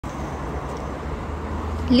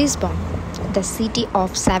Lisbon, the city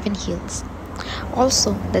of seven hills,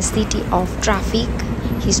 also the city of traffic,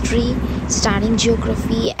 history, stunning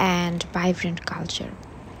geography, and vibrant culture.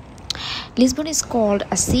 Lisbon is called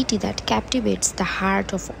a city that captivates the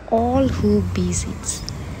heart of all who visits.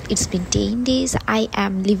 It's been 10 days I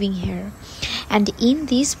am living here, and in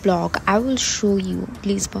this blog I will show you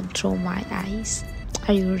Lisbon through my eyes.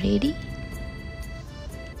 Are you ready?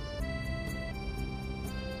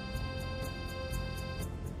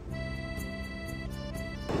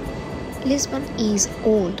 Lisbon is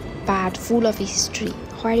old but full of history.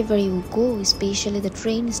 Wherever you go, especially the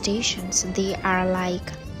train stations, they are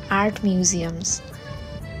like art museums.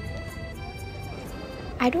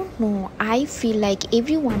 I don't know, I feel like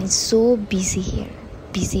everyone is so busy here.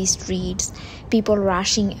 Busy streets, people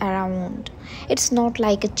rushing around. It's not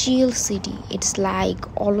like a chill city, it's like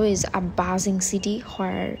always a buzzing city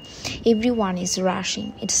where everyone is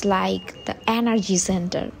rushing. It's like the energy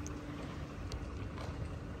center.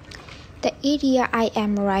 The area I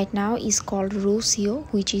am right now is called Rocio,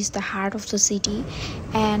 which is the heart of the city,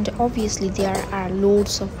 and obviously there are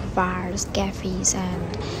loads of bars, cafes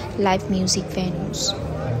and live music venues.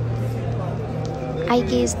 I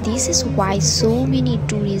guess this is why so many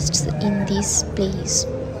tourists in this place.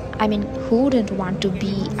 I mean, who wouldn't want to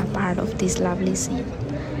be a part of this lovely scene?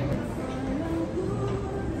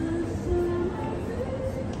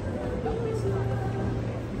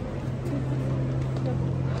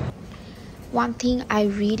 One thing I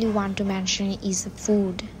really want to mention is the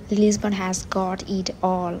food. Lisbon has got it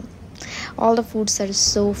all. All the foods are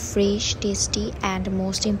so fresh, tasty, and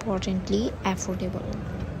most importantly, affordable.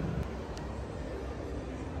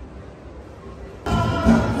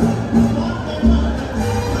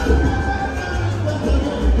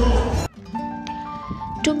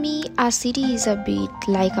 To me, a city is a bit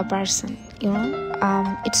like a person,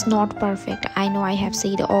 it's not perfect. I know I have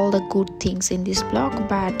said all the good things in this blog,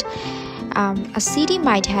 but a city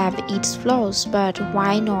might have its flaws, but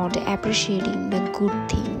why not appreciating the good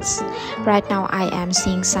things? Right now I am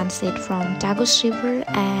seeing sunset from Tagus River,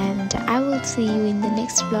 and I will see you in the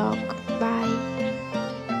next vlog. Bye.